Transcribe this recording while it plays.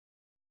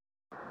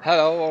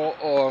Hello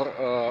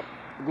or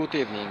good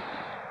evening.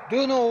 Do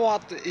you know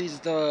what is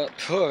the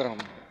term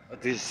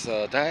this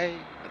day,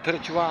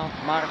 31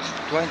 March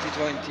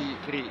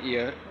 2023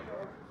 year?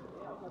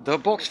 The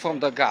box from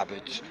the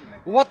garbage.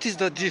 What is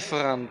the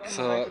difference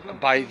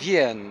by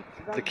Wien,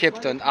 the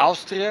capital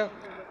Austria,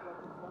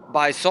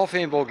 by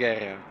Sofia in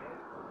Bulgaria?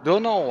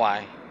 Don't know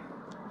why.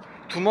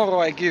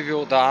 Tomorrow I give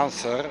you the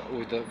answer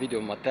with the video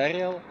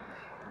material,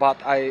 but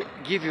I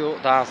give you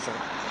the answer.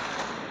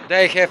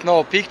 They have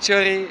no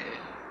picture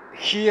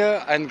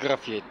here and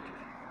graphite.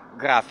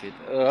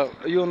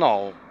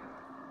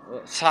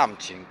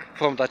 Something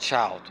from the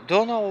child.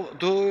 Do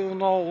you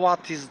know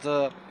what is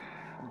the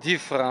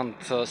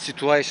different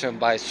situation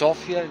by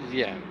Sofia,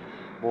 Wien,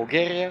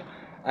 Bulgaria,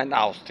 and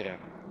Austria?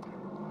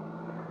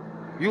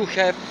 You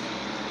have,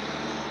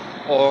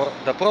 or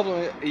the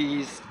problem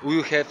is,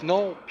 you have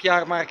no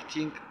PR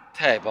marketing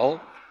table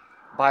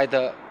by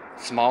the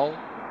small,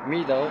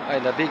 middle,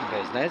 and the big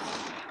business,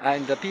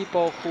 and the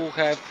people who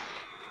have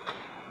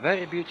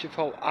very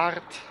beautiful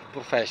art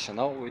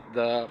professional with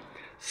the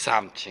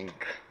something.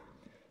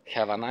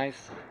 Have a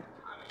nice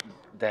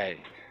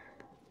day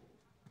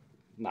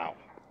now.